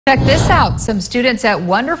Check this out. Some students at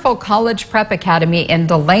Wonderful College Prep Academy in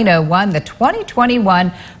Delano won the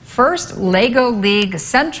 2021 First Lego League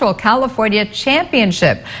Central California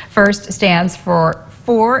Championship. First stands for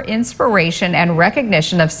inspiration and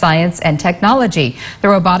recognition of science and technology. The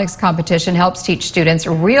robotics competition helps teach students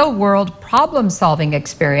real-world problem-solving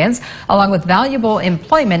experience along with valuable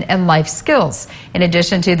employment and life skills. In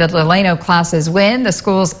addition to the Delano class's win, the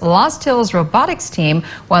school's Lost Hills robotics team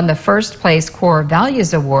won the first place Core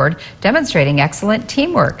Values Award, demonstrating excellent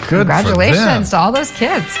teamwork. Good. Congratulations to all those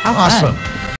kids. How awesome. Fun.